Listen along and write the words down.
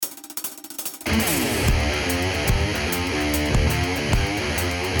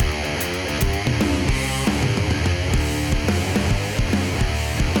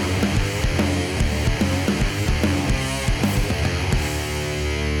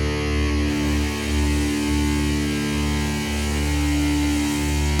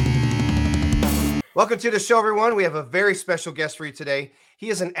Welcome to the show, everyone. We have a very special guest for you today. He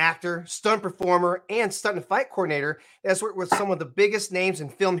is an actor, stunt performer, and stunt and fight coordinator that's worked with some of the biggest names in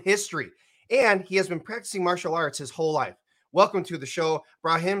film history. And he has been practicing martial arts his whole life. Welcome to the show,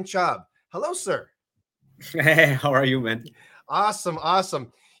 Brahim Chab. Hello, sir. Hey, how are you, man? Awesome,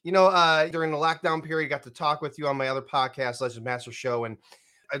 awesome. During the lockdown period, I got to talk with you on my other podcast, Legend Master Show, and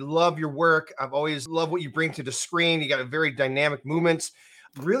I love your work. I've always loved what you bring to the screen. You got a very dynamic movements.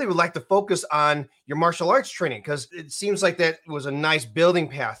 Really would like to focus on your martial arts training because it seems like that was a nice building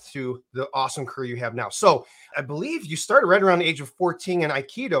path to the awesome career you have now. So I believe you started right around the age of 14 in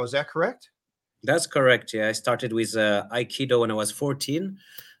Aikido. Is that correct? That's correct. Yeah, I started with Aikido when I was 14.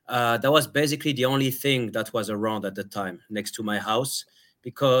 That was basically the only thing that was around at the time next to my house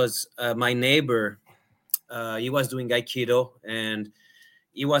because my neighbor, he was doing Aikido and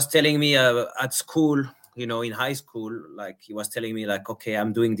he was telling me at school, in high school, like he was telling me like, okay,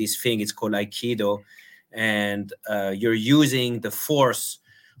 I'm doing this thing. It's called Aikido. And you're using the force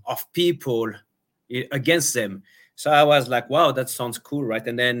of people against them. So I was like, wow, that sounds cool, right?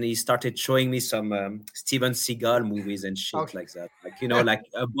 And then he started showing me some Steven Seagal movies and shit Okay. like that. Like, like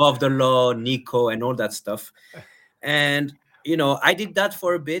Above the Law, Nico, and all that stuff. And, I did that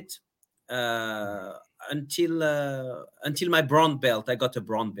for a bit uh, until my brown belt. I got a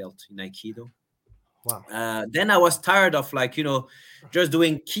brown belt in Aikido. Wow. Then I was tired of just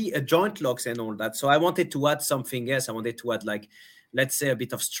doing key joint locks and all that. So I wanted to add something else. I wanted to add like, let's say, a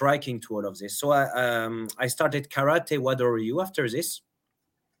bit of striking to all of this. So I started karate Wado Ryu after this,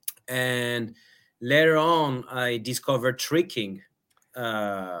 and later on I discovered tricking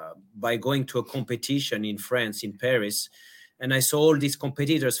by going to a competition in France, in Paris, and I saw all these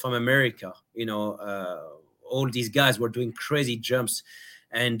competitors from America. All these guys were doing crazy jumps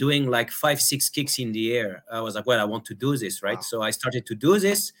and doing like 5-6 kicks in the air. I was like, well, I want to do this, right? Wow. So I started to do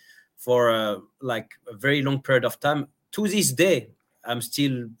this for like a very long period of time. To this day, I'm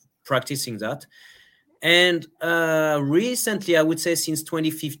still practicing that. And recently, I would say since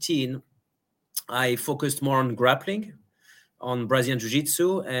 2015, I focused more on grappling, on Brazilian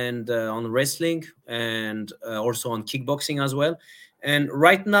Jiu-Jitsu, and on wrestling, and also on kickboxing as well. And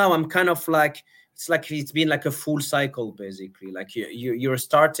right now, I'm kind of like, it's been like a full cycle, basically. Like you're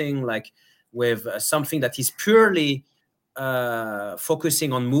starting like with something that is purely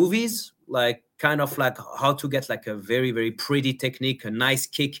focusing on movies, like kind of like how to get like a very, very pretty technique, a nice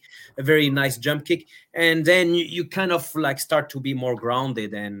kick, a very nice jump kick. And then you kind of like start to be more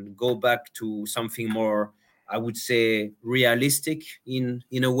grounded and go back to something more, I would say, realistic in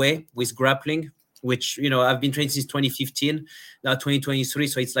a way with grappling, which I've been training since 2015, now 2023,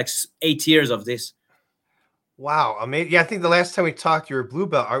 so it's like 8 years of this. Wow. Amazing. Yeah, I think the last time we talked, you were a blue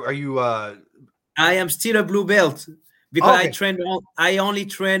belt. Are you I am still a blue belt because okay. I only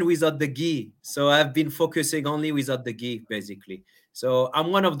train without the gi, so I've been focusing only without the gi, basically. So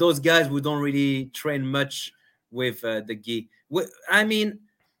I'm one of those guys who don't really train much with the gi. I mean,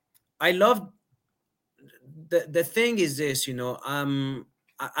 I love the thing is this,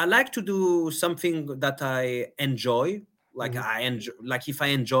 I like to do something that I enjoy. Like Mhm. I enjoy, like if I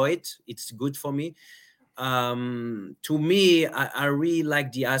enjoy it, it's good for me. To me, I really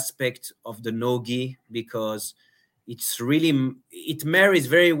like the aspect of the nogi because it marries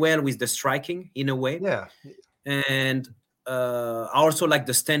very well with the striking in a way. Yeah. And I also like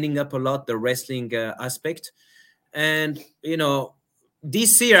the standing up a lot, the wrestling aspect. And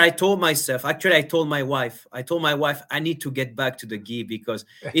this year I told myself, actually I told my wife I need to get back to the gi because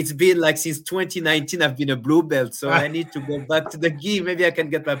it's been like since 2019 I've been a blue belt, so I need to go back to the gi. Maybe I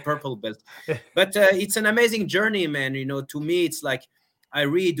can get my purple belt. But it's an amazing journey, man. To me it's like I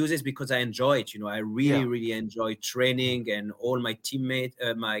really do this because I enjoy it. I really Yeah. really enjoy training and all my teammates,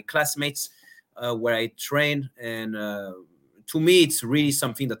 my classmates, where I train. And to me it's really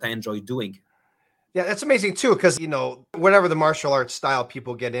something that I enjoy doing. Yeah, that's amazing too, because whatever the martial arts style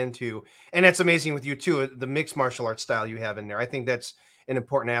people get into, and that's amazing with you too, the mixed martial arts style you have in there. I think that's an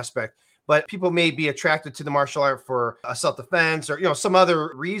important aspect. But people may be attracted to the martial art for a self-defense or some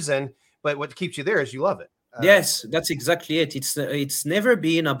other reason, but what keeps you there is you love it. Yes, that's exactly it. It's never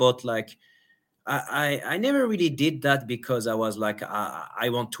been about like I never really did that because I was like I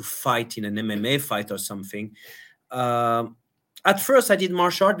want to fight in an MMA fight or something. Um, at first, I did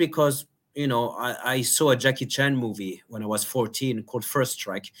martial art because I saw a Jackie Chan movie when I was 14 called First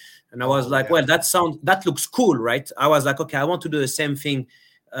Strike, and I was Oh like, yeah. well, that looks cool, right? I was like, okay, I want to do the same thing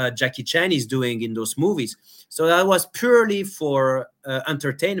Jackie Chan is doing in those movies. So that was purely for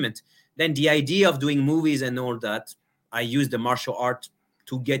entertainment. Then the idea of doing movies and all that, I used the martial art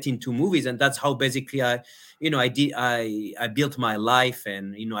to get into movies, and that's how basically I built my life,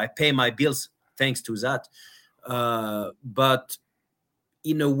 and I pay my bills thanks to that. But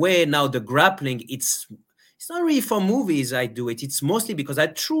in a way now the grappling, it's not really for movies I do it. It's mostly because I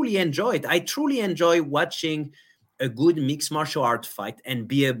truly enjoy it. I truly enjoy watching a good mixed martial art fight and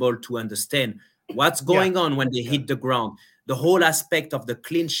be able to understand what's going on when they hit the ground, the whole aspect of the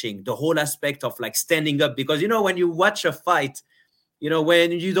clinching, the whole aspect of like standing up. Because when you watch a fight,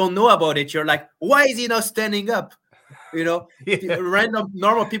 when you don't know about it, you're like, why is he not standing up? Random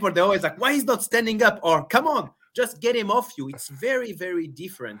normal people, they're always like, why is not standing up? Or come on, just get him off you. It's very, very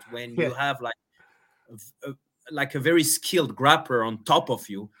different when you have like a very skilled grappler on top of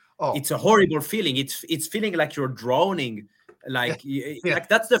you. It's a horrible feeling. It's feeling like you're drowning. Like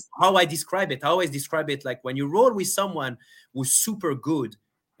that's how I describe it. I always describe it like when you roll with someone who's super good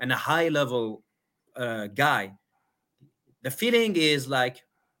and a high level guy, the feeling is like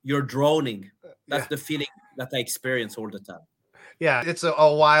you're drowning. That's the feeling that I experience all the time. Yeah, it's a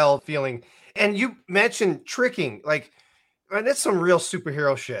wild feeling. And you mentioned tricking, like, man, that's some real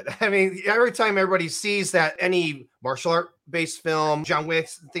superhero shit. I mean, every time everybody sees that, any martial art based film, John Wick,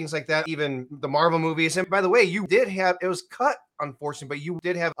 things like that, even the Marvel movies. And by the way, you did have, it was cut, unfortunately, but you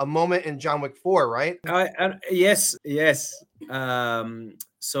did have a moment in John Wick 4, right? Yes.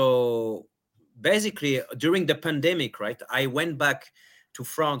 So basically, during the pandemic, right, I went back to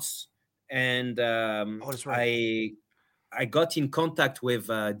France, and that's right. I got in contact with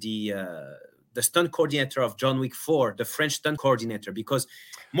the stunt coordinator of John Wick 4, the French stunt coordinator, because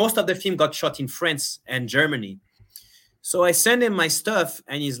most of the film got shot in France and Germany. So I sent him my stuff,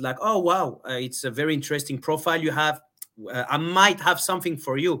 and he's like, oh, wow, it's a very interesting profile you have. I might have something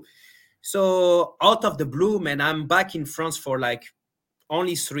for you. So out of the blue, man, I'm back in France for like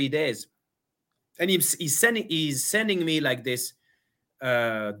only 3 days. And he's sending me like this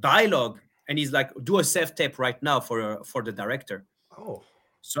dialogue, and he's like, do a self-tape right now for the director. Oh.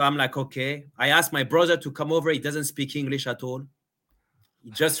 So I'm like, okay. I asked my brother to come over. He doesn't speak English at all.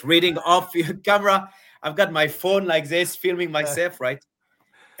 He's just reading off your camera. I've got my phone like this, filming myself, right?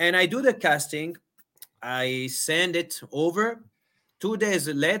 And I do the casting. I send it over. 2 days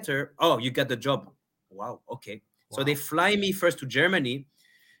later, oh, you got the job. Wow, okay. Wow. So they fly me first to Germany.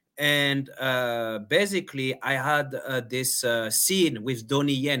 And basically, I had this scene with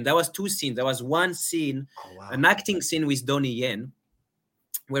Donnie Yen. There was 2 scenes. There was one scene, an acting scene with Donnie Yen,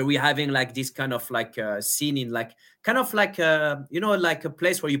 where we're having like this kind of like scene in like kind of like like a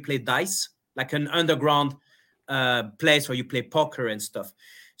place where you play dice, like an underground place where you play poker and stuff.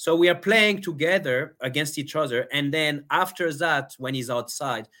 So we are playing together against each other, and then after that, when he's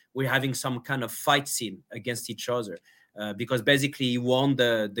outside, we're having some kind of fight scene against each other because basically he won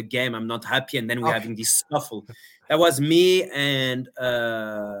the game. I'm not happy, and then we're having this scuffle. That was me and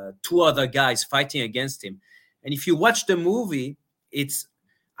 2 other guys fighting against him. And if you watch the movie,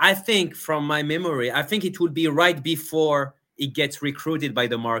 I think from my memory, I think it would be right before he gets recruited by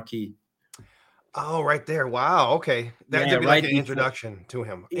the Marquis. Oh, right there. Wow. Okay. That'd be like an introduction to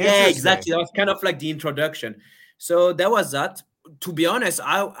him. Yeah, exactly. That was kind of like the introduction. So that was that. To be honest,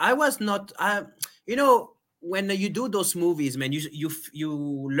 I was not, when you do those movies, man, you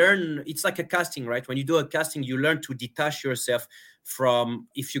learn, it's like a casting, right? When you do a casting, you learn to detach yourself from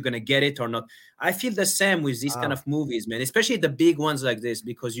if you're going to get it or not. I feel the same with these kind of movies, man, especially the big ones like this,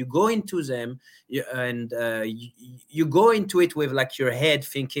 because you go into them and you go into it with like your head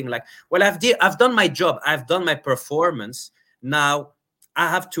thinking like, well, I've done my job. I've done my performance. Now I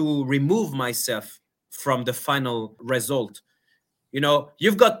have to remove myself from the final result.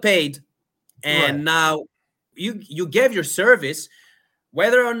 You've got paid, and now you gave your service.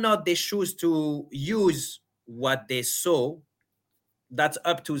 Whether or not they choose to use what they saw, that's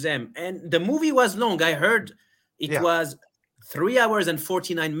up to them. And the movie was long. I heard it was 3 hours and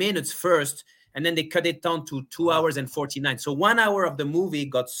 49 minutes first, and then they cut it down to 2 hours and 49. So 1 hour of the movie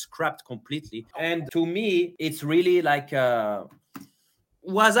got scrapped completely. And to me, it's really like,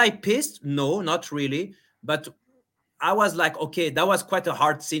 was I pissed? No, not really. But I was like, okay, that was quite a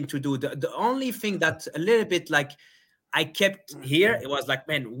hard scene to do. The only thing that a little bit like I kept here, it was like,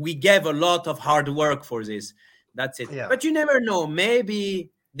 man, we gave a lot of hard work for this. That's it. Yeah. But you never know.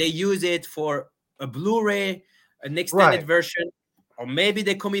 Maybe they use it for a Blu-ray, an extended version, or maybe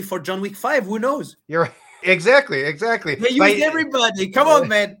they come in for John Wick 5. Who knows? You're right. Exactly. They used everybody. Come on,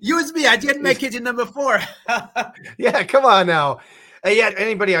 man. Use me. I didn't make it in number 4. Yeah, come on now. Yeah,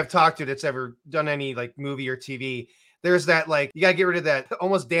 anybody I've talked to that's ever done any like movie or TV, there's that like you gotta get rid of that,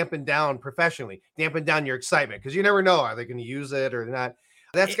 almost dampen down professionally, dampen down your excitement, because you never know, are they going to use it or not?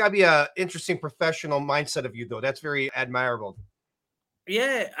 That's got to be a interesting professional mindset of you, though. That's very admirable.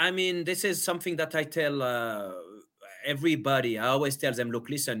 Yeah, I mean, this is something that I tell everybody, I always tell them, look,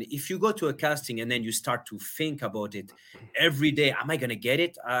 listen, if you go to a casting and then you start to think about it every day, am I gonna get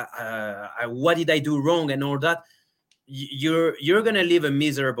it? What did I do wrong and all that? You're gonna live a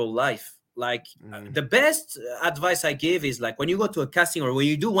miserable life. Like the best advice I give is like when you go to a casting or when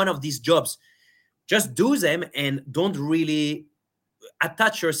you do one of these jobs, just do them and don't really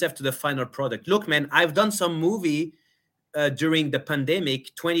attach yourself to the final product. Look, man, I've done some movie during the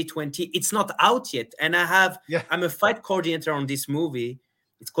pandemic 2020. It's not out yet, and I'm a fight coordinator on this movie.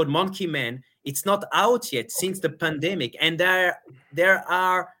 It's called Monkey Man. It's not out yet since the pandemic, and there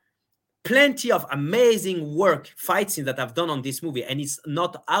are plenty of amazing fight scenes that I've done on this movie, and it's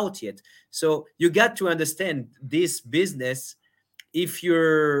not out yet. So you got to understand this business. If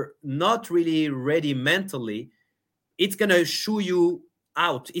you're not really ready mentally, it's gonna shoo you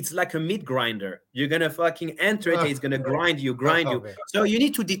out. It's like a meat grinder. You're gonna fucking enter it. It's gonna grind you. Man. So you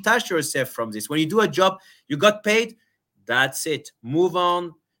need to detach yourself from this. When you do a job, you got paid. That's it. Move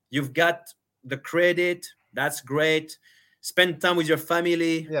on. You've got the credit. That's great. Spend time with your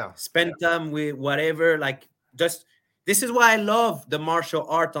family. Yeah. Spend time with whatever. Like just this is why I love the martial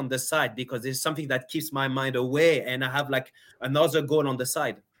art on the side, because it's something that keeps my mind away, and I have like another goal on the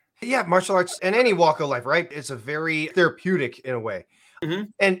side. Yeah, martial arts in any walk of life, right? It's a very therapeutic in a way. Mm-hmm.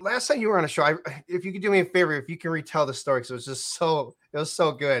 And last time you were on a show, if you could do me a favor, if you can retell the story, because it was so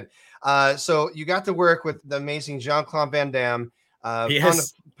good. So you got to work with the amazing Jean Claude Van Damme,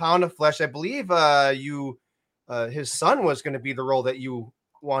 Yes. pound of flesh. I believe his son was going to be the role that you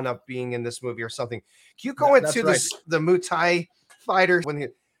wound up being in this movie or something. Can you go into the Muay Thai fighter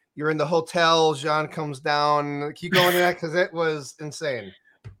when you're in the hotel? Jean comes down. Can you go into that, because it was insane.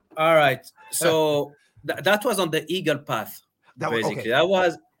 All right. So that was on the Eagle Path. Basically, that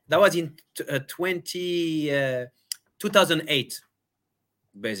was in 2008.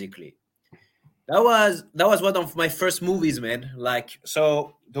 Basically, that was one of my first movies, man. Like,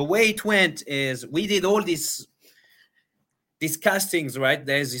 so the way it went is we did all these castings, right?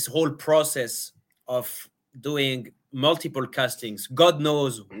 There's this whole process of doing multiple castings. God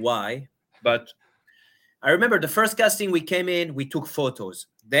knows why, but I remember the first casting we came in, we took photos.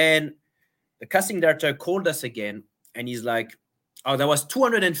 Then the casting director called us again, and he's like, oh, there was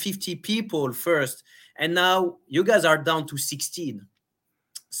 250 people first, and now you guys are down to 16.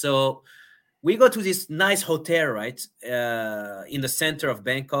 So we go to this nice hotel, right, in the center of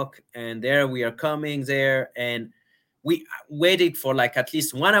Bangkok, and there we are coming there, and we waited for like at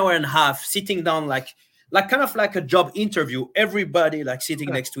least 1 hour and a half, sitting down like kind of like a job interview, everybody like sitting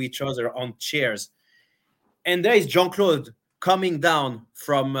next to each other on chairs. And there is Jean Claude coming down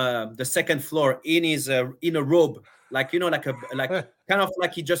from the second floor in a robe, like like kind of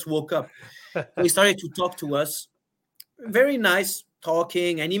like he just woke up. So he started to talk to us, very nice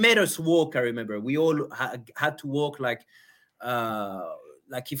talking, and he made us walk. I remember we all had to walk like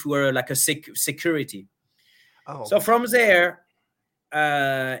if we were like a security. Oh. So from there,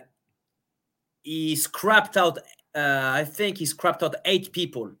 he scrapped out. I think he scrapped out 8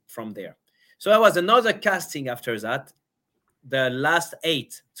 people from there. So there was another casting after that, the last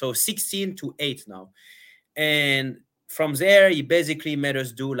 8, so 16 to 8 now. And from there, he basically made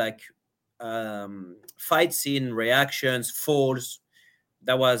us do like fight scene, reactions, falls.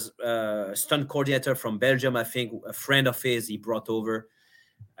 That was a stunt coordinator from Belgium, I think, a friend of his he brought over.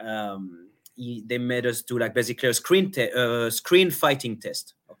 They made us do like basically a screen fighting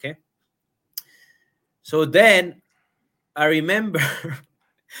test, okay? So then I remember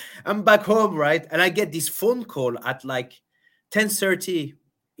I'm back home, right? And I get this phone call at like 10:30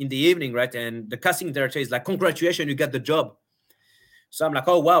 in the evening, right? And the casting director is like, congratulations, you got the job. So I'm like,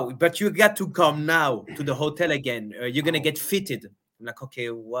 oh, wow, but you got to come now to the hotel again. You're going to get fitted. I'm like, okay,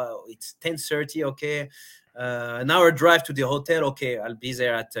 wow, it's 10:30, okay. An hour drive to the hotel, okay, I'll be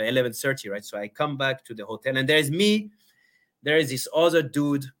there at 11:30, right? So I come back to the hotel, and there's me, there is this other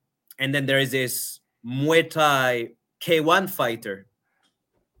dude, and then there is this Muay Thai K1 fighter.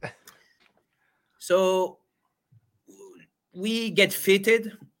 So we get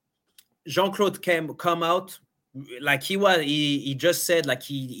fitted. Jean-Claude come out, like he just said, like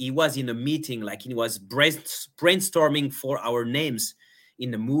he was in a meeting, like he was brainstorming for our names in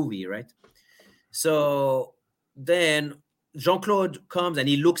the movie, right? So then Jean-Claude comes and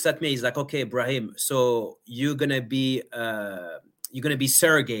he looks at me. He's like, okay, Brahim, so you're gonna be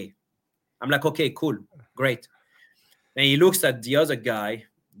Sergey. I'm like, okay, cool, great. And he looks at the other guy,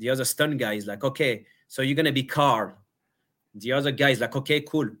 the other stunt guy. He's like, okay, so you're gonna be Carl. The other guy is like, okay,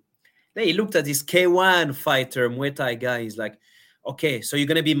 cool. Then he looked at this K1 fighter, Muay Thai guy. He's like, okay, so you're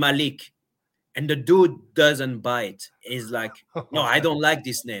going to be Malik. And the dude doesn't buy it. He's like, no, I don't like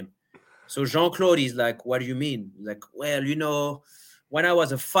this name. So Jean Claude is like, what do you mean? Like, well, when I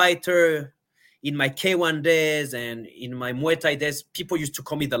was a fighter in my K1 days and in my Muay Thai days, people used to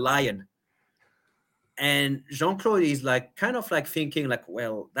call me the Lion. And Jean-Claude is like kind of like thinking like,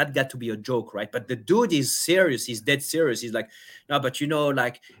 well, that got to be a joke, right? But the dude is serious. He's dead serious. He's like, no, but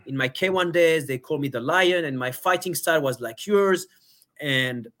like in my K1 days, they call me the Lion and my fighting style was like yours.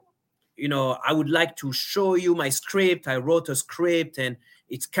 And, I would like to show you my script. I wrote a script and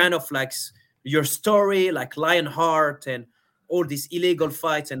it's kind of like your story, like Lionheart and all these illegal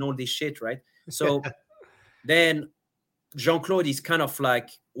fights and all this shit, right? So then Jean-Claude is kind of like,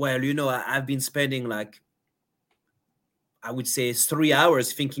 well, I've been spending like, I would say 3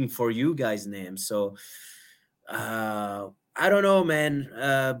 hours thinking for you guys' names. So I don't know, man.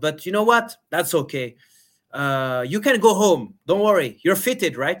 But you know what? That's okay. You can go home. Don't worry. You're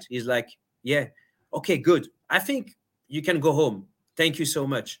fitted, right? He's like, yeah. Okay, good. I think you can go home. Thank you so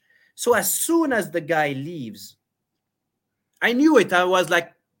much. So as soon as the guy leaves, I knew it. I was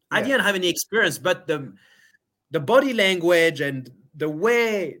like, I didn't have any experience, but the body language and the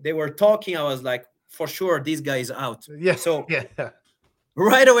way they were talking, I was like, for sure, this guy is out. Yeah. So yeah.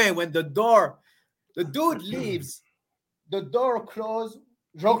 right away, when the dude leaves, the door closed.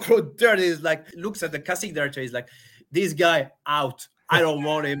 Jean-Claude Turner is like, looks at the casting director. He's like, this guy out. I don't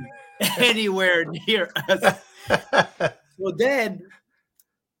want him anywhere near us. So then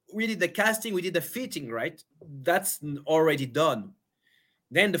we did the casting, we did the fitting, right? That's already done.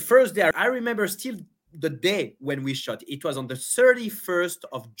 Then the first day, I remember still the day when we shot. It was on the 31st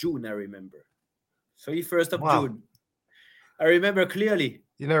of June, I remember. 31st of June. I remember clearly.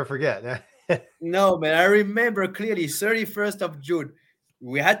 You never forget. No, man, I remember clearly 31st of June.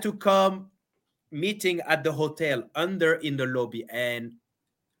 We had to come meeting at the hotel in the lobby. And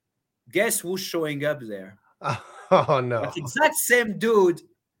guess who's showing up there? Oh, no. That exact same dude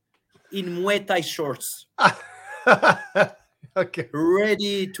in Muay Thai shorts. Okay.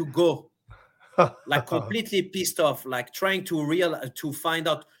 Ready to go. Like completely pissed off, like trying to find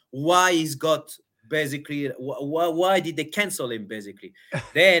out why he's got basically, why did they cancel him basically.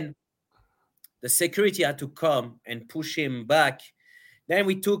 Then the security had to come and push him back. Then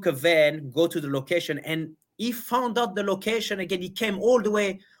we took a van, go to the location, and he found out the location again. He came all the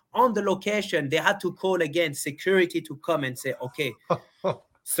way on the location. They had to call again security to come and say, okay,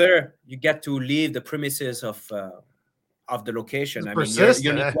 sir, you got to leave the premises of the location. I mean,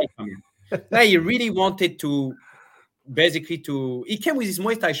 you're not welcome here. Now he really wanted to he came with his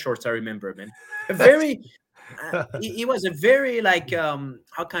Muay Thai shorts, I remember, man. He was a very like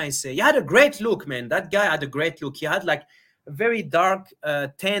how can I say, he had a great look, man. That guy had a great look. He had like a very dark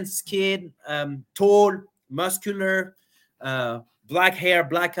tan skin, tall, muscular, black hair,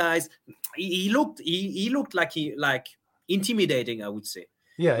 black eyes. He looked like intimidating, I would say.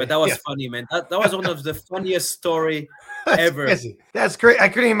 Yeah, but that was funny, man. That was one of the funniest story ever. Crazy. That's great. I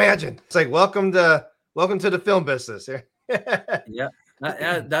couldn't imagine. It's like welcome to the film business. Yeah,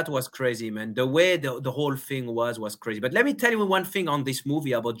 that was crazy, man. The way the whole thing was crazy. But let me tell you one thing on this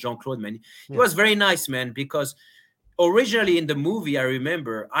movie about Jean-Claude, man. It was very nice, man, because originally in the movie, I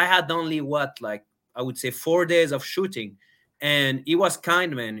remember I had only I would say 4 days of shooting. And he was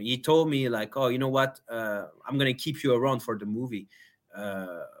kind, man. He told me like, oh, you know what? I'm going to keep you around for the movie.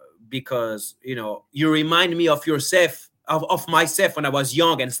 Because you remind me of yourself, of myself when I was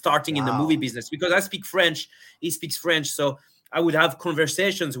young and starting in the movie business, because I speak French, he speaks French, so I would have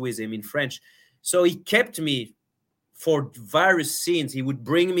conversations with him in French. So he kept me for various scenes. He would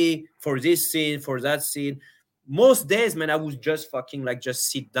bring me for this scene, for that scene. Most days, man, I would just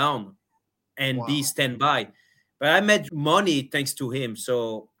just sit down and be standby. But I made money thanks to him.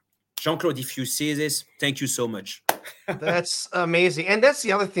 So Jean-Claude, if you see this, thank you so much. That's amazing. And that's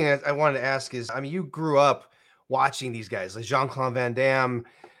the other thing I wanted to ask is, I mean, you grew up watching these guys like Jean Claude Van Damme,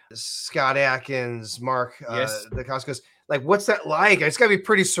 Scott Adkins, Mark the Coscos. Like, what's that like? It's got to be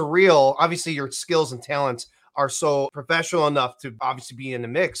pretty surreal. Obviously, your skills and talents are so professional enough to obviously be in the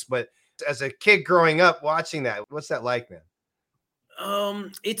mix. But as a kid growing up watching that, what's that like, man?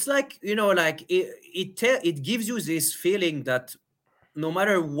 It's like, it gives you this feeling that no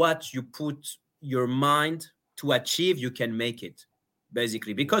matter what you put your mind to achieve, you can make it,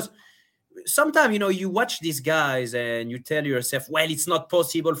 basically. Because sometimes, you watch these guys and you tell yourself, well, it's not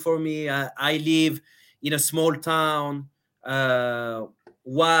possible for me. I live in a small town.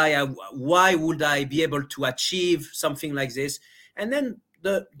 Why would I be able to achieve something like this? And then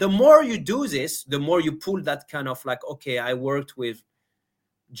the more you do this, the more you pull that kind of like, okay, I worked with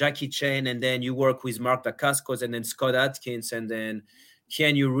Jackie Chan, and then you work with Mark Dacascos, and then Scott Adkins, and then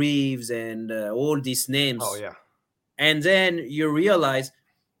Keanu Reeves, and all these names. Oh, yeah. And then you realize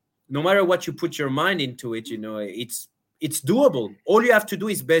no matter what you put your mind into it, it's doable. All you have to do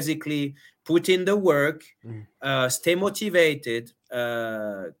is basically put in the work, stay motivated,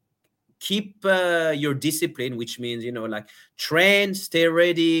 keep your discipline, which means, like train, stay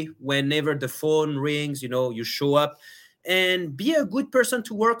ready whenever the phone rings, you show up, and be a good person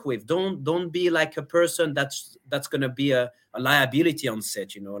to work with. Don't be like a person that's going to be a liability on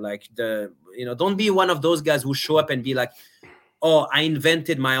set, don't be one of those guys who show up and be like, oh, I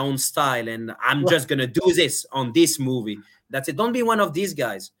invented my own style and I'm just going to do this on this movie. That's it. Don't be one of these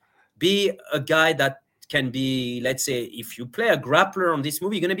guys. Be a guy that can be, let's say, if you play a grappler on this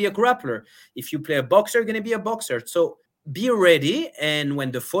movie, you're going to be a grappler. If you play a boxer, you're going to be a boxer. So be ready. And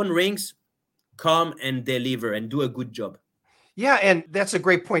when the phone rings, come and deliver and do a good job. Yeah, and that's a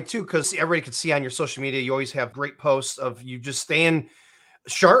great point too, because everybody can see on your social media, you always have great posts of you just staying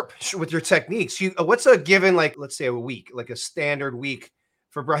sharp with your techniques. What's a given, like, let's say a week, like a standard week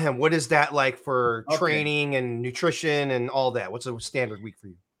for Brahim? What is that like for training and nutrition and all that? What's a standard week for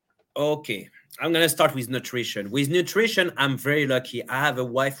you? Okay, I'm going to start with nutrition. With nutrition, I'm very lucky. I have a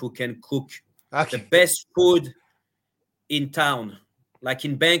wife who can cook the best food in town. Like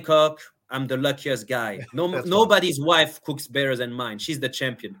in Bangkok, I'm the luckiest guy. Nobody's wife cooks better than mine. She's the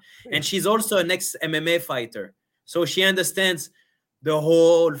champion. And she's also an ex-MMA fighter. So she understands the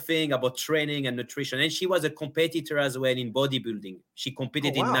whole thing about training and nutrition. And she was a competitor as well in bodybuilding. She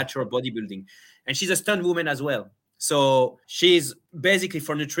competed in natural bodybuilding. And she's a stunt woman as well. So she's basically,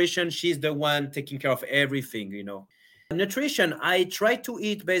 for nutrition, she's the one taking care of everything, Nutrition, I try to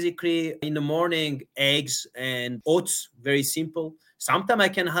eat basically in the morning, eggs and oats, very simple. Sometimes I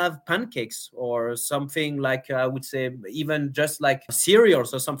can have pancakes or something like, I would say, even just like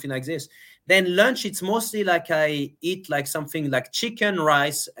cereals or something like this. Then lunch, it's mostly like I eat like something like chicken,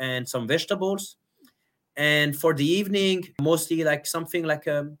 rice, and some vegetables. And for the evening, mostly like something like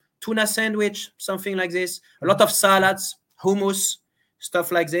a tuna sandwich, something like this. A lot of salads, hummus, stuff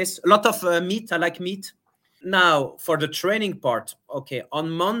like this. A lot of meat. I like meat. Now, for the training part, okay, on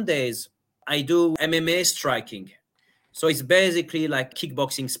Mondays, I do MMA striking. So it's basically like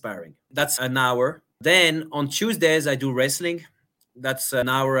kickboxing sparring. That's an hour. Then on Tuesdays, I do wrestling. That's an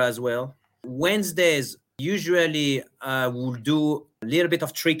hour as well. Wednesdays, usually I will do a little bit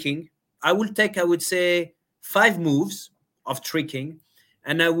of tricking. I will take, I would say, 5 moves of tricking,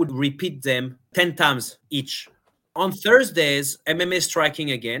 and I would repeat them 10 times each. On Thursdays, MMA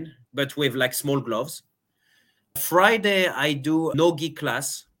striking again, but with like small gloves. Friday, I do no-gi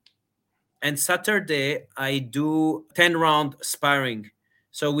class. And Saturday, I do 10-round sparring.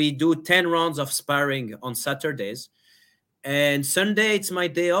 So we do 10 rounds of sparring on Saturdays. And Sunday, it's my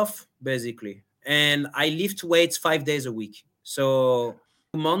day off, basically. And I lift weights 5 days a week. So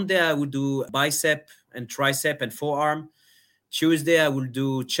Monday, I would do bicep and tricep and forearm. Tuesday, I will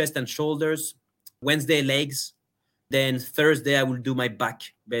do chest and shoulders. Wednesday, legs. Then Thursday, I will do my back,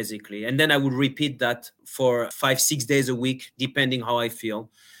 basically. And then I will repeat that for 5-6 days a week, depending how I feel.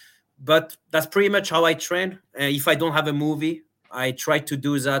 But that's pretty much how I train. If I don't have a movie, I try to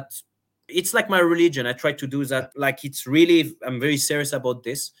do that. It's like my religion. I try to do that. Like, it's really, I'm very serious about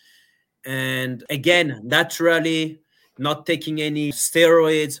this. And again, naturally, not taking any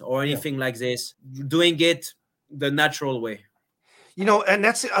steroids or anything like this, doing it the natural way. And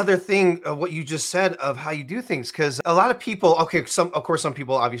that's the other thing of what you just said of how you do things. Because a lot of people, some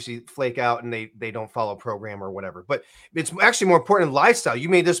people obviously flake out and they don't follow a program or whatever. But it's actually more important lifestyle. You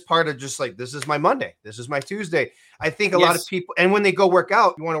made this part of just like, this is my Monday, this is my Tuesday. I think a lot of people, and when they go work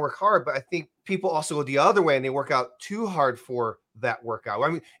out, you want to work hard. But I think people also go the other way and they work out too hard for that workout. I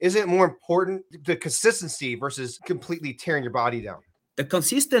mean, is it more important, the consistency versus completely tearing your body down? The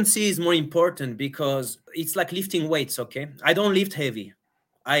consistency is more important because it's like lifting weights, okay? I don't lift heavy.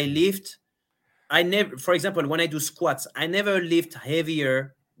 I never, for example, when I do squats, I never lift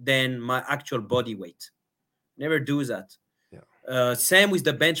heavier than my actual body weight. Never do that. Yeah. Same with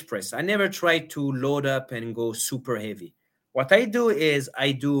the bench press. I never try to load up and go super heavy. What I do is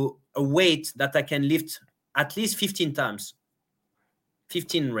I do a weight that I can lift at least 15 times,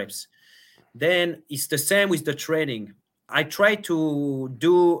 15 reps. Then it's the same with the training. I try to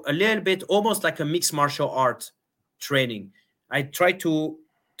do a little bit, almost like a mixed martial art training. I try to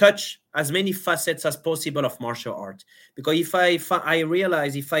touch as many facets as possible of martial art. Because if I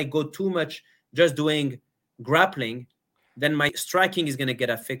realize if I go too much just doing grappling, then my striking is going to get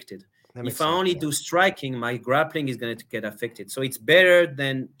affected. If I only do striking, my grappling is going to get affected. So it's better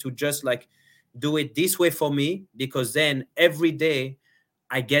than to just like do it this way for me, because then every day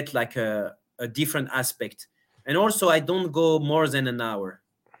I get like a different aspect. And also, I don't go more than an hour.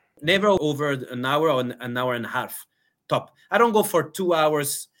 Never over an hour or an hour and a half top. I don't go for 2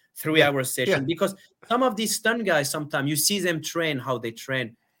 hours 3 hour session, because some of these stunt guys, sometimes you see them train, how they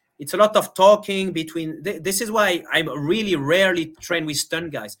train. It's a lot of talking between. This is why I really rarely train with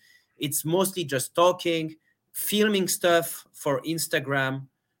stunt guys. It's mostly just talking, filming stuff for Instagram.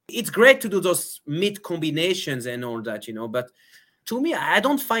 It's great to do those mid combinations and all that, but to me, I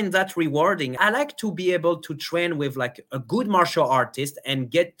don't find that rewarding. I like to be able to train with like a good martial artist and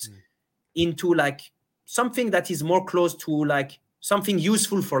get into like something that is more close to like something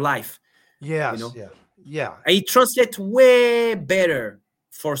useful for life. Yes. Yeah. It translates way better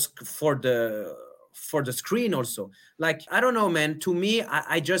for the screen also. Like, I don't know, man. To me,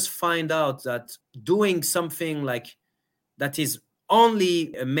 I just find out that doing something like that is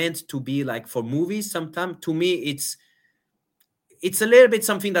only meant to be like for movies, sometimes to me it's a little bit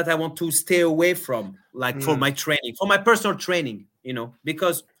something that I want to stay away from, like for my training, for my personal training,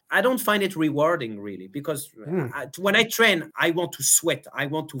 because I don't find it rewarding really, because when I train, I want to sweat. I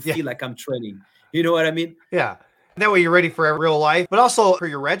want to feel like I'm training. You know what I mean? Yeah. That way you're ready for real life, but also for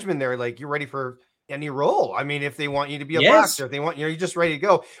your regimen there, like you're ready for any role. I mean, if they want you to be a boxer, if they want, you're just ready to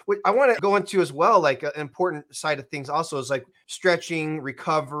go. What I want to go into as well, like an important side of things also is like stretching,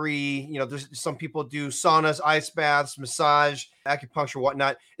 recovery. There's some people do saunas, ice baths, massage, acupuncture,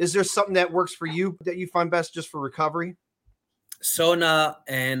 whatnot. Is there something that works for you that you find best just for recovery? Sauna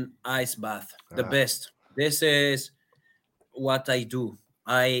and ice bath, the best. This is what I do.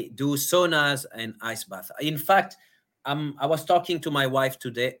 I do saunas and ice bath. In fact, I was talking to my wife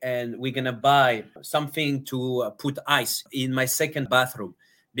today, and we're gonna buy something to put ice in my second bathroom,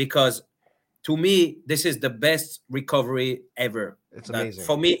 because to me this is the best recovery ever. It's amazing.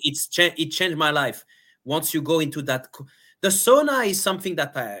 For me, it changed my life. Once you go into that, the sauna is something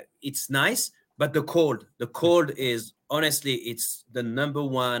that it's nice, but the cold is honestly, it's the number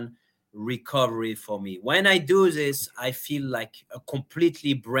one recovery for me. When I do this, I feel like a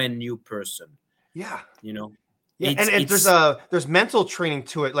completely brand new person. Yeah. Yeah, and there's mental training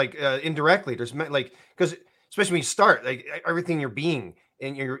to it, like indirectly. There's like, because especially when you start, like everything your being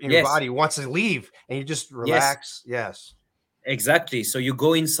in your body wants to leave, and you just relax. Yes. Exactly. So you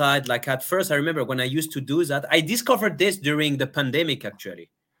go inside. Like at first, I remember when I used to do that. I discovered this during the pandemic.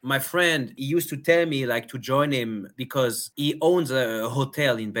 Actually, my friend, he used to tell me like to join him because he owns a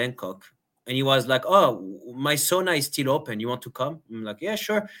hotel in Bangkok. And he was like, "Oh, my sauna is still open. You want to come?" I'm like, "Yeah,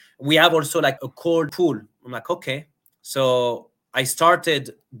 sure." We have also like a cold pool. I'm like, "Okay." So I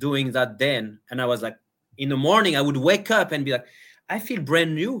started doing that then. And I was like, in the morning, I would wake up and be like, I feel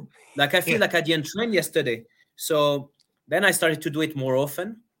brand new. Like I feel like I didn't train yesterday. So then I started to do it more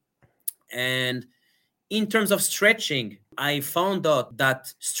often. And in terms of stretching, I found out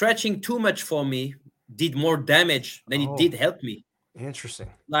that stretching too much for me did more damage than it did help me. Interesting.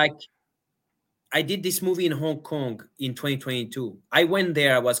 Like, I did this movie in Hong Kong in 2022. I went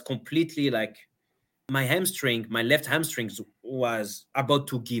there, I was completely like, my left hamstring was about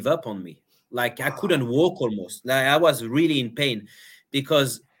to give up on me. Like I couldn't walk almost. Like I was really in pain,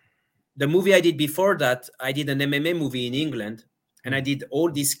 because the movie I did before that, I did an MMA movie in England, and I did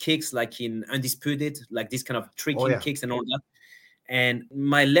all these kicks like in Undisputed, like this kind of tricking kicks and all that. And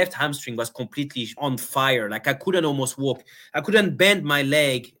my left hamstring was completely on fire. Like I couldn't almost walk. I couldn't bend my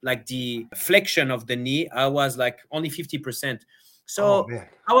leg, like the flexion of the knee. I was like only 50%. So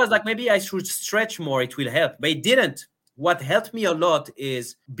I was like, maybe I should stretch more. It will help. But it didn't. What helped me a lot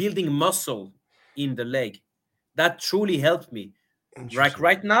is building muscle in the leg. That truly helped me. Like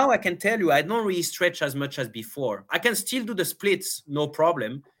right now, I can tell you, I don't really stretch as much as before. I can still do the splits, no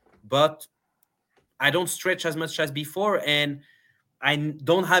problem, but I don't stretch as much as before, and I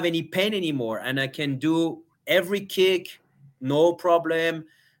don't have any pain anymore. And I can do every kick, no problem.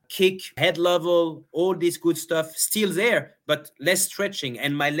 Kick, head level, all this good stuff still there, but less stretching.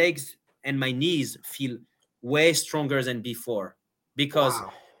 And my legs and my knees feel way stronger than before, because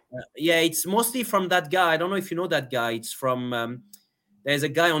it's mostly from that guy. I don't know if you know that guy. It's from there's a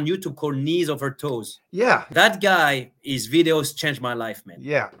guy on YouTube called Knees Over Toes. Yeah. That guy, his videos changed my life, man.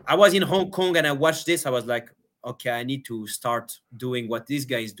 Yeah. I was in Hong Kong and I watched this. I was like, okay, I need to start doing what this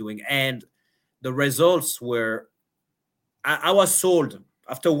guy is doing. And the results were, I was sold.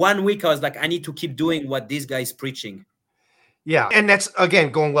 After 1 week, I was like, I need to keep doing what this guy is preaching. Yeah. And that's,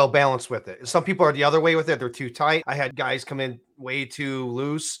 again, going well balanced with it. Some people are the other way with it. They're too tight. I had guys come in way too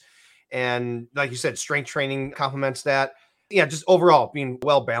loose. And like you said, strength training complements that. Yeah, just overall being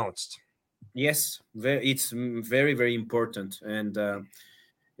well balanced. Yes, it's very, very important. And,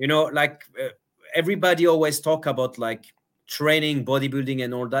 like everybody always talk about like training, bodybuilding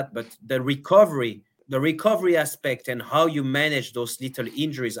and all that, but the recovery aspect and how you manage those little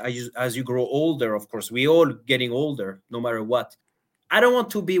injuries as you grow older, of course, we all getting older no matter what. I don't want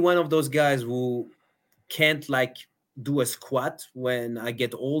to be one of those guys who can't like do a squat when I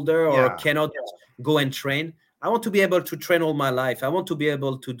get older or Yeah. cannot go and train. I want to be able to train all my life. I want to be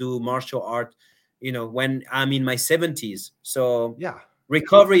able to do martial art, when I'm in my 70s. So Yeah.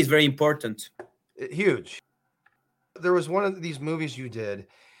 recovery is very important. Huge. There was one of these movies you did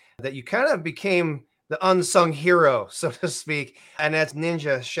that you kind of became the unsung hero, so to speak, and that's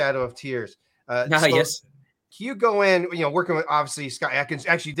Ninja Shadow of Tears. Ah, So yes. can you go in, working with obviously Scott Adkins,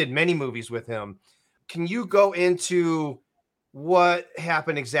 actually did many movies with him. Can you go into what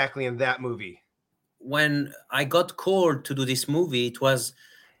happened exactly in that movie? When I got called to do this movie, it was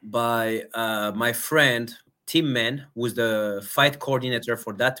by my friend Tim Man, who was the fight coordinator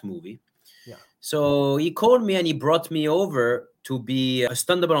for that movie. Yeah. So he called me and he brought me over to be a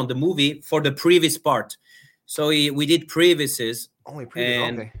stunt double on the movie for the previous part. So we did previouses, Only previous.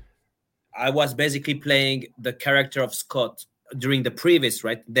 and Okay. I was basically playing the character of Scott during the previous,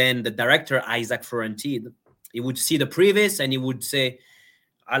 right? Then the director, Isaac Florentine, he would see the previous and he would say,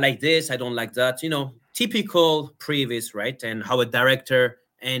 I like this, I don't like that, typical previous, right? And how a director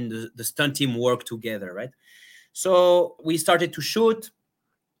and the stunt team work together, right? So we started to shoot,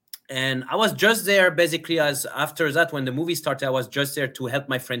 and I was just there basically as after that, when the movie started, I was just there to help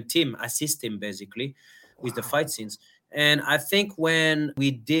my friend Tim, assist him basically with the Wow. fight scenes. And I think when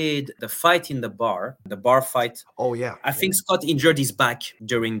we did the fight in the bar fight, Oh yeah. I think Scott injured his back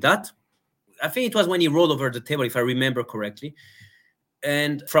during that. I think it was when he rolled over the table, if I remember correctly.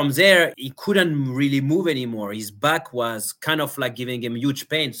 And from there, he couldn't really move anymore. His back was kind of like giving him huge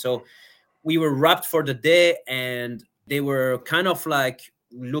pain. So we were wrapped for the day, and they were kind of like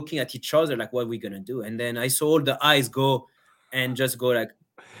looking at each other like, what are we gonna do? And then I saw all the eyes go and just go like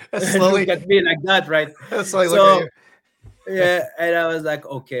look Slowly, at me like that, right? slowly look at So you. yeah, and I was like,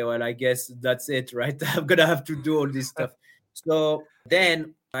 okay, well, I guess that's it, right? I'm gonna have to do all this stuff. So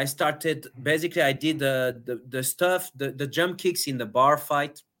then I started, basically I did the stuff, the jump kicks in the bar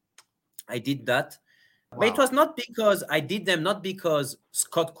fight. I did that. But it Wow. was not because I did them, not because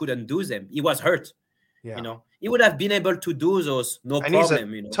Scott couldn't do them. He was hurt. Yeah. He would have been able to do those, no And he's a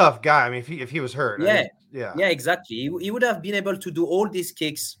problem. tough guy. I mean, if he was hurt, Yeah, yeah, yeah, exactly. He would have been able to do all these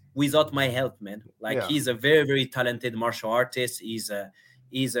kicks without my help, man. Like, yeah. he's a very, very talented martial artist. He's a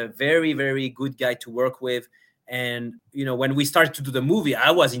very, very good guy to work with. And when we started to do the movie,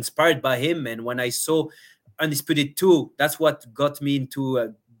 I was inspired by him. And when I saw Undisputed 2, that's what got me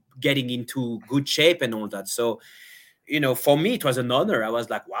into getting into good shape and all that. So, for me, it was an honor. I was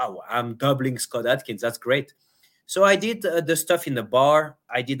like, wow, I'm doubling Scott Adkins. That's great. So I did the stuff in the bar.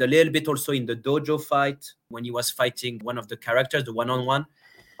 I did a little bit also in the dojo fight when he was fighting one of the characters, the one-on-one.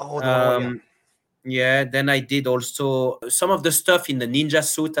 Oh, the one. Yeah. Um, yeah, then I did also some of the stuff in the ninja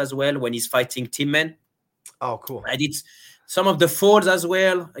suit as well when he's fighting Team Man. Oh, cool. I did some of the falls as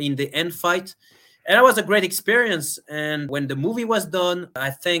well in the end fight. And that was a great experience. And when the movie was done, I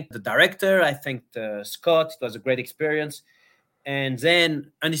thanked the director, I thanked Scott. It was a great experience. And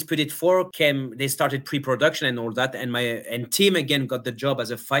then Undisputed 4 came, they started pre-production and all that. And Tim again got the job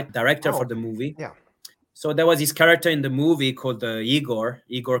as a fight director Oh, for the movie. yeah. So there was this character in the movie called Igor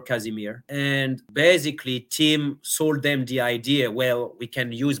Casimir. And basically, Tim sold them the idea, well, we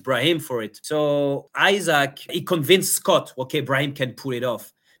can use Brahim for it. So Isaac, he convinced Scott, okay, Brahim can pull it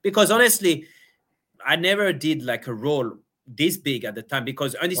off. Because honestly, I never did like a role this big at the time,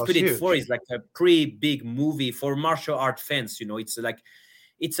 because Well, it's Undisputed 4 huge. is like a pretty big movie for martial art fans. It's like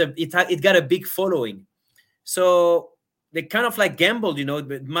it got a big following. So they kind of like gambled.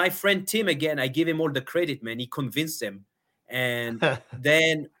 But my friend Tim, again, I give him all the credit, man. He convinced them. And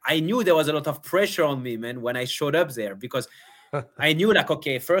then I knew there was a lot of pressure on me, man, when I showed up there, because I knew like,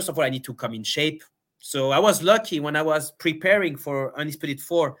 okay, first of all, I need to come in shape. So I was lucky when I was preparing for Undisputed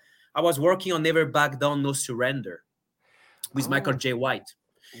 4. I was working on Never Back Down, No Surrender with Michael Oh, J. White.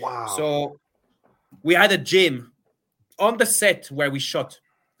 wow. So we had a gym on the set where we shot.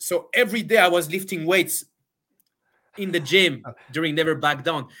 So every day I was lifting weights in the gym during Never Back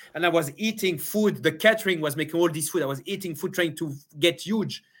Down. And I was eating food. The catering was making all this food. I was eating food, trying to get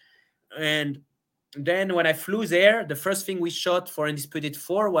huge. And then when I flew there, the first thing we shot for Undisputed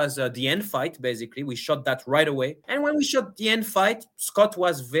 4 was the end fight, basically. We shot that right away. And when we shot the end fight, Scott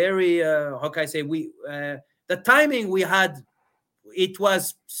was very, how can I say, the timing we had,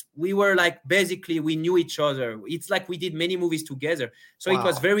 we were like, basically, we knew each other. It's like we did many movies together. So it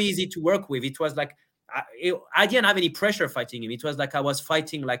was Wow. very easy to work with. It was like, I didn't have any pressure fighting him. It was like I was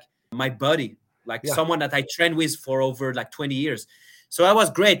fighting like my buddy, like Yeah. someone that I trained with for over like 20 years. So that was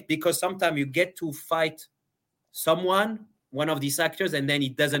great, because sometimes you get to fight one of these actors, and then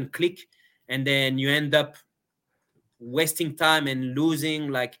it doesn't click. And then you end up wasting time and losing,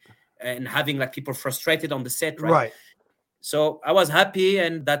 like, and having like people frustrated on the set, right? Right. So I was happy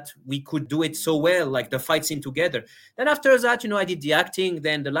and that we could do it so well, like the fight scene together. Then after that, I did the acting.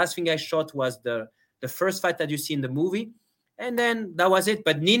 Then the last thing I shot was the first fight that you see in the movie. And then that was it.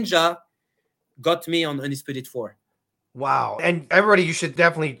 But Ninja got me on Undisputed 4. Wow. And everybody, you should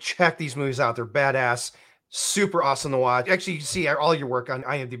definitely check these movies out. They're badass, super awesome to watch. Actually, you can see all your work on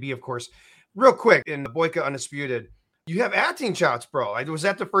IMDb, of course. Real quick, in Boyka Undisputed, you have acting chops, bro. Was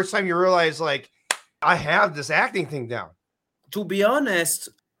that the first time you realized, like, I have this acting thing down? To be honest,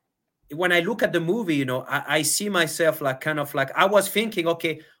 when I look at the movie, I see myself like kind of like, I was thinking,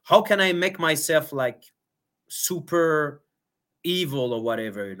 okay, how can I make myself like super evil or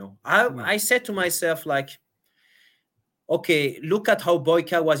whatever, I said to myself, like, okay, look at how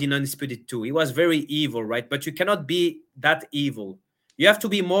Boyka was in Undisputed 2. He was very evil, right? But you cannot be that evil. You have to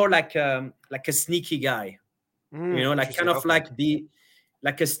be more like a sneaky guy, like kind of like be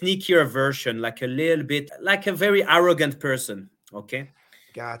like a sneakier version, like a little bit like a very arrogant person. Okay.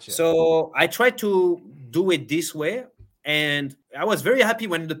 Gotcha. So I tried to do it this way. And I was very happy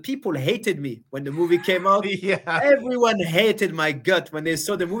when the people hated me when the movie came out. Yeah. Everyone hated my gut when they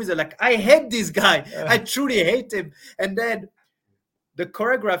saw the movie. They're like, I hate this guy. I truly hate him. And then the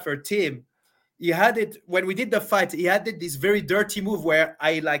choreographer, Tim, he had it when we did the fight. He had this very dirty move where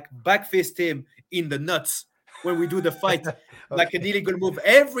I like backfist him in the nuts when we do the fight, like an illegal move.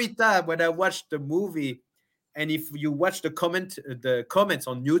 Every time when I watch the movie, and if you watch the comments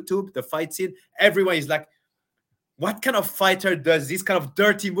on YouTube, the fight scene, everyone is like, what kind of fighter does this kind of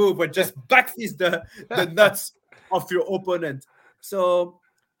dirty move where just backfist the nuts of your opponent? So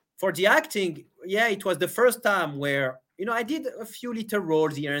for the acting, yeah, it was the first time where, I did a few little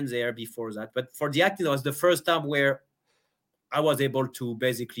roles here and there before that. But for the acting, it was the first time where I was able to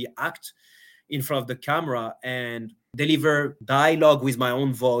basically act in front of the camera and deliver dialogue with my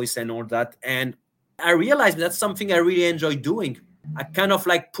own voice and all that. And I realized that's something I really enjoy doing. I kind of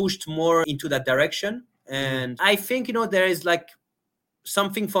like pushed more into that direction. And I think, there is like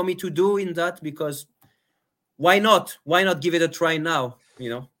something for me to do in that, because why not? Why not give it a try now,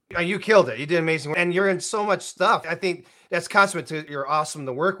 You killed it. You did amazing. And you're in so much stuff. I think that's consummate to you're awesome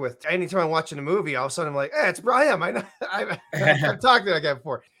to work with. Anytime I'm watching a movie, all of a sudden I'm like, hey, it's Brahim. I know I've talked to that guy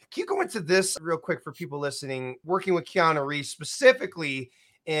before. Can you go into this real quick for people listening, working with Keanu Reeves, specifically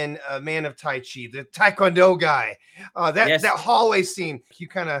in Man of Tai Chi, the Taekwondo guy, that hallway scene? Can you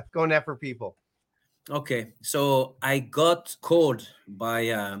kind of go in that for people? Okay. So I got called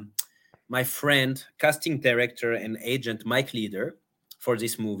by my friend, casting director and agent, Mike Leader, for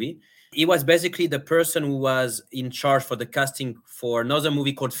this movie. He was basically the person who was in charge for the casting for another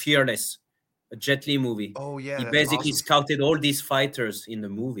movie called Fearless, a Jet Li movie. Oh, yeah. He basically scouted all these fighters in the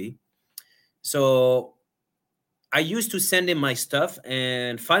movie. So I used to send him my stuff,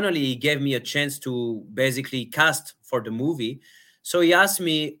 and finally he gave me a chance to basically cast for the movie. So he asked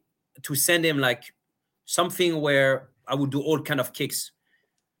me to send him like something where I would do all kind of kicks.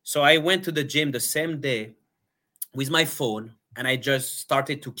 So I went to the gym the same day with my phone, and I just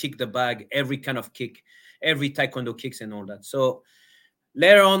started to kick the bag, every kind of kick, every Taekwondo kicks and all that. So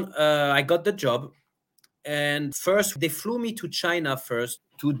later on, I got the job. And first, they flew me to China first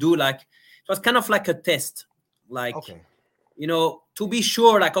to do like, it was kind of like a test. Like, to be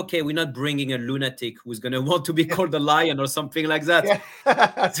sure, like, okay, we're not bringing a lunatic who's going to want to be called a lion or something like that.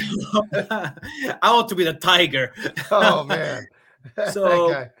 Yeah. So, I want to be the tiger. Oh, man.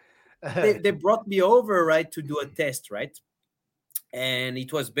 So they brought me over, right, to do a test, right? And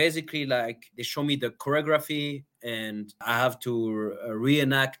it was basically like they show me the choreography and I have to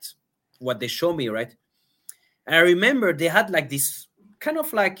reenact what they show me, right? And I remember they had like this kind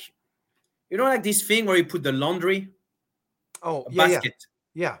of like, like this thing where you put the laundry basket.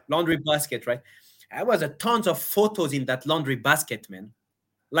 Yeah. Laundry basket, right? There was a tons of photos in that laundry basket, man.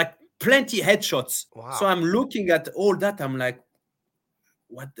 Like plenty headshots. Wow. So I'm looking at all that. I'm like,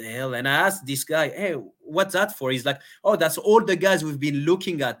 what the hell? And I asked this guy, hey, what's that for? He's like, oh, that's all the guys we've been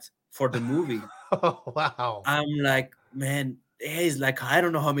looking at for the movie. Oh, wow. I'm like, man, he's like, I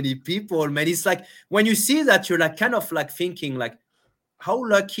don't know how many people, man. It's like, when you see that, you're like kind of like thinking like, how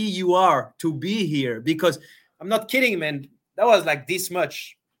lucky you are to be here. Because I'm not kidding, man. That was like this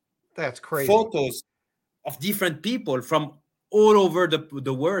much. That's crazy. Photos of different people from all over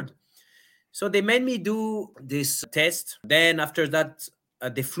the world. So they made me do this test. Then after that,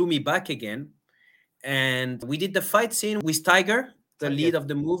 they flew me back again. And we did the fight scene with Tiger, the lead of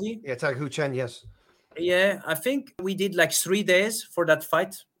the movie. Yeah, Tiger Hu Chen, yes. Yeah, I think we did like 3 days for that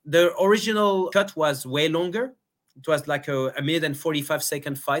fight. The original cut was way longer. It was like a minute and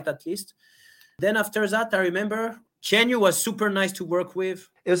 45-second fight at least. Then after that, I remember Keanu was super nice to work with.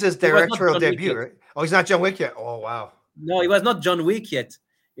 It was his He was not directorial John Wick debut, yet. right? Oh, he's not John Wick yet. Oh, wow. No, he was not John Wick yet.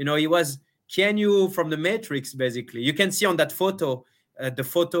 He was Keanu from the Matrix, basically. You can see on that photo, the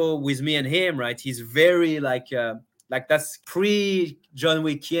photo with me and him, right? He's very like that's pre John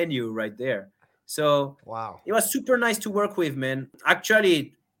Wick Keanu right there. So Wow. it was super nice to work with, man.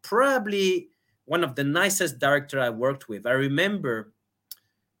 Actually, probably one of the nicest director I worked with. I remember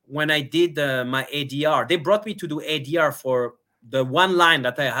when I did my ADR, they brought me to do ADR for the one line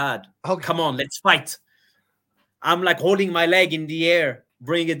that I had. Okay. Come on, let's fight. I'm like holding my leg in the air,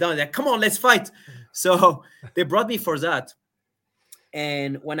 bring it down. Like, come on, let's fight. So they brought me for that.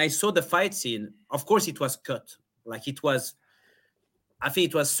 And when I saw the fight scene, of course it was cut. Like I think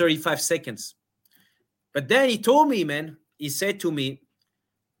it was 35 seconds. But then he told me, man, he said to me,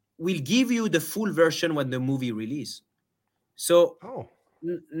 we'll give you the full version when the movie release. So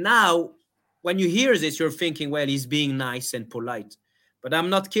now when you hear this, you're thinking, well, he's being nice and polite. But I'm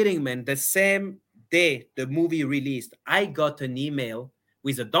not kidding, man. The same day the movie released, I got an email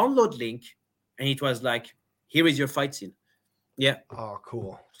with a download link, and it was like, here is your fight scene. Yeah. Oh,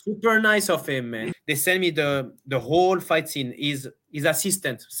 cool. Super nice of him, man. They sent me the whole fight scene. His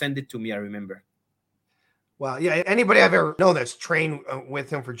assistant sent it to me, I remember. Wow. Yeah. Anybody I've ever known that's trained with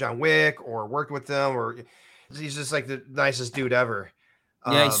him for John Wick or worked with them, or he's just like the nicest dude ever.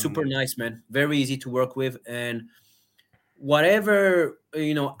 Yeah, he's super nice, man. Very easy to work with. And whatever,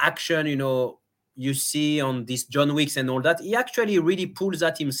 action, you see on these John Wicks and all that, he actually really pulls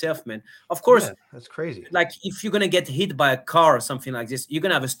that himself, man. Of course, yeah, that's crazy. Like if you're gonna get hit by a car or something like this, you're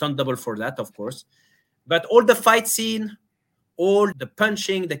gonna have a stunt double for that, of course. But all the fight scene, all the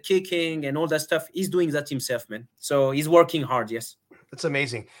punching, the kicking, and all that stuff, he's doing that himself, man. So he's working hard, yes. That's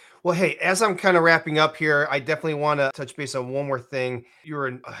amazing. Well, hey, as I'm kind of wrapping up here, I definitely want to touch base on one more thing. You were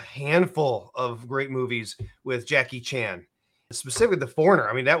in a handful of great movies with Jackie Chan, specifically The Foreigner.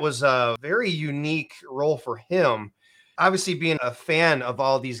 I mean, that was a very unique role for him. Obviously, being a fan of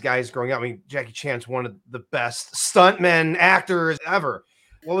all these guys growing up, I mean, Jackie Chan's one of the best stuntmen, actors ever.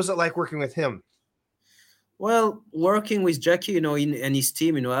 What was it like working with him? Well, working with Jackie, and his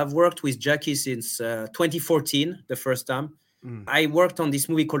team, I've worked with Jackie since 2014, the first time. I worked on this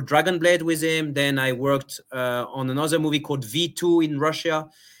movie called Dragon Blade with him. Then I worked on another movie called V2 in Russia.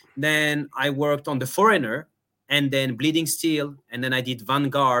 Then I worked on The Foreigner, and then Bleeding Steel, and then I did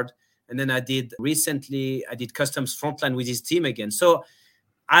Vanguard, and then I did Customs Frontline with his team again. So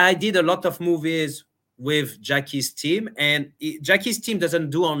I did a lot of movies with Jackie's team, and Jackie's team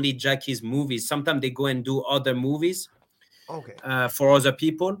doesn't do only Jackie's movies. Sometimes they go and do other movies for other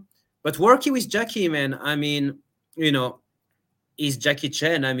people. But working with Jackie, man, I mean, is Jackie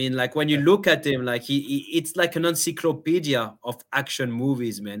Chan. I mean, like when you look at him, like it's like an encyclopedia of action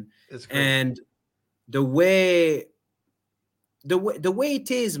movies, man. And the way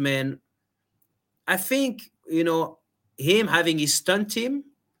it is, man, I think, him having his stunt team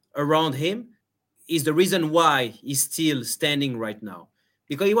around him is the reason why he's still standing right now,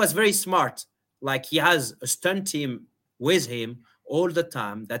 because he was very smart. Like he has a stunt team with him all the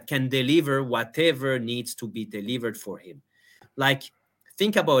time that can deliver whatever needs to be delivered for him. Like,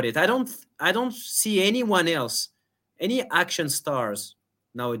 think about it. I don't see anyone else, any action stars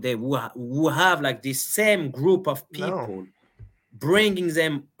nowadays who have like this same group of people bringing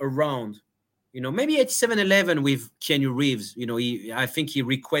them around. Maybe 8711 with Keanu Reeves. I think he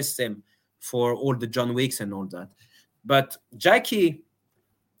requests them for all the John Wicks and all that. But Jackie,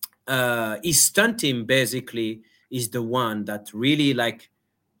 his stunt team basically is the one that really like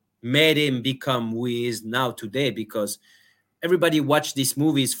made him become who he is now today, because everybody watched these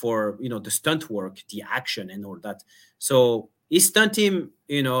movies for, the stunt work, the action and all that. So his stunt team,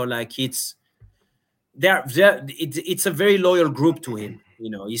 like it's a very loyal group to him.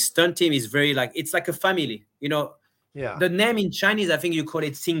 His stunt team is very like, it's like a family, Yeah. The name in Chinese, I think you call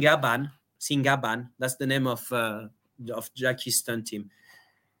it Singaban. That's the name of Jackie's stunt team.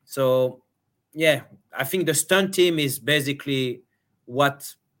 So yeah, I think the stunt team is basically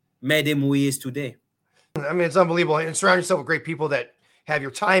what made him who he is today. I mean, it's unbelievable. And surround yourself with great people that have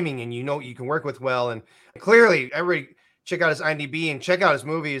your timing and you can work with well. And clearly, everybody check out his IMDb and check out his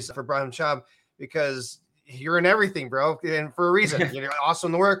movies for Brahim Chab, because you're in everything, bro. And for a reason. You're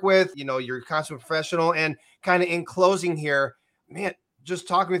awesome to work with. You're a consummate professional. And kind of in closing here, man, just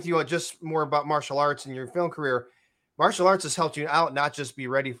talking with you just more about martial arts and your film career. Martial arts has helped you out, not just be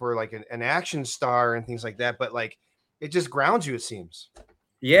ready for like an action star and things like that, but like it just grounds you, it seems.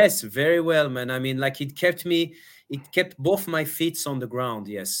 Yes, very well, man. I mean, like it kept both my feet on the ground.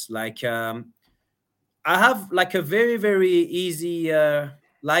 Yes. Like, I have like a very, very easy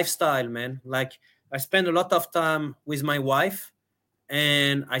lifestyle, man. Like I spend a lot of time with my wife,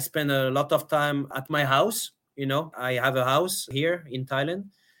 and I spend a lot of time at my house. I have a house here in Thailand.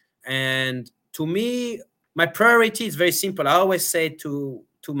 And to me, my priority is very simple. I always say to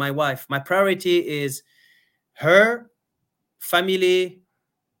my wife, my priority is her, family,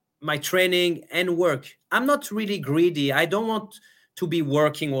 my training, and work. I'm not really greedy. I don't want to be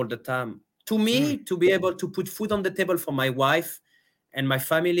working all the time. To me, to be able to put food on the table for my wife and my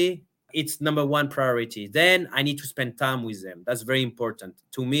family, it's number one priority. Then I need to spend time with them. That's very important.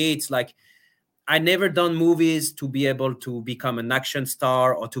 To me, it's like I never done movies to be able to become an action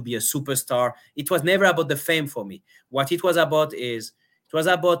star or to be a superstar. It was never about the fame for me. What it was about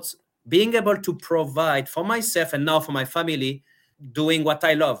being able to provide for myself and now for my family, doing what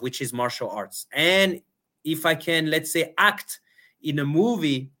I love, which is martial arts. And if I can, let's say, act in a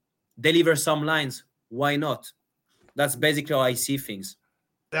movie, deliver some lines, why not? That's basically how I see things.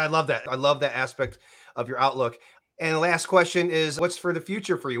 I love that. I love that aspect of your outlook. And the last question is, what's for the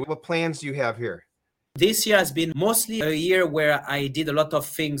future for you? What plans do you have here? This year has been mostly a year where I did a lot of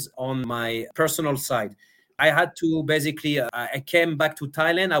things on my personal side. I had to basically, I came back to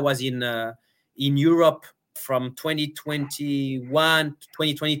Thailand. I was in Europe from 2021 to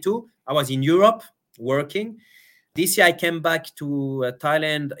 2022. I was in Europe working. This year I came back to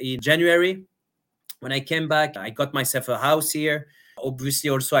Thailand in January. When I came back, I got myself a house here. Obviously,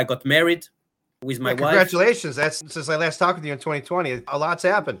 also I got married with my wife. Congratulations. That's since I last talked with you in 2020. A lot's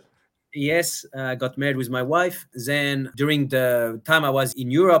happened. Yes, I got married with my wife. Then during the time I was in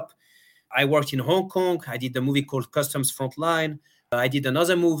Europe, I worked in Hong Kong. I did a movie called Customs Frontline. I did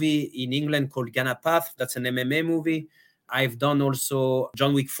another movie in England called Ghana Path. That's an MMA movie. I've done also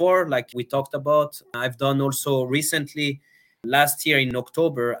John Wick 4, like we talked about. I've done also recently, last year in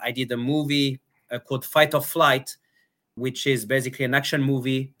October, I did a movie called Fight or Flight, which is basically an action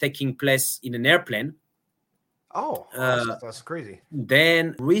movie taking place in an airplane. Oh, that's crazy.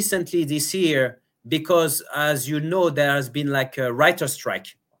 Then recently this year, because as you know, there has been like a writer's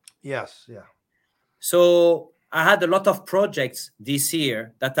strike. Yes, yeah. So I had a lot of projects this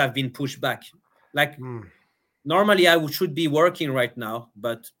year that have been pushed back. Like normally I should be working right now,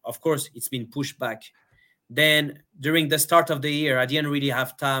 but of course it's been pushed back. Then during the start of the year, I didn't really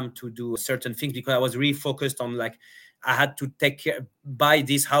have time to do certain things because I was really focused on like, I had to buy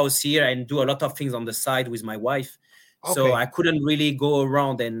this house here and do a lot of things on the side with my wife. Okay. So I couldn't really go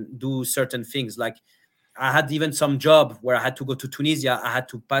around and do certain things. Like I had even some job where I had to go to Tunisia. I had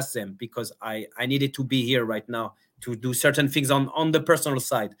to pass them because I needed to be here right now to do certain things on the personal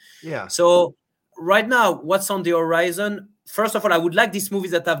side. Yeah. So right now, what's on the horizon? First of all, I would like these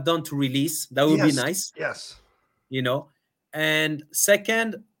movies that I've done to release. That would be nice. Yes. And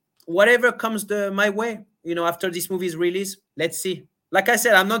second, whatever comes my way, after this movie is released, let's see. Like I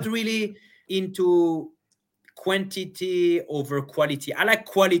said, I'm not really into quantity over quality. I like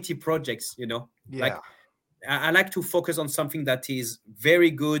quality projects, Yeah. Like I like to focus on something that is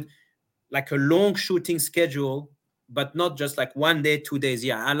very good, like a long shooting schedule, but not just like 1 day, 2 days.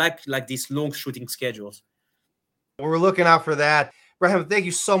 Yeah, I like these long shooting schedules. Well, we're looking out for that. Brahim, thank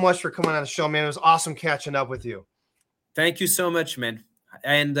you so much for coming on the show, man. It was awesome catching up with you. Thank you so much, man.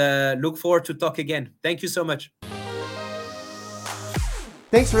 And look forward to talk again. Thank you so much.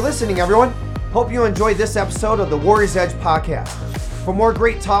 Thanks for listening, everyone. Hope you enjoyed this episode of the Warrior's Edge podcast. For more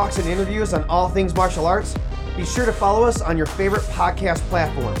great talks and interviews on all things martial arts, be sure to follow us on your favorite podcast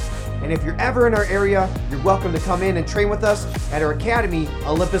platform. And if you're ever in our area, you're welcome to come in and train with us at our academy,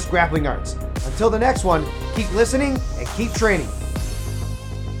 Olympus Grappling Arts. Until the next one, keep listening and keep training.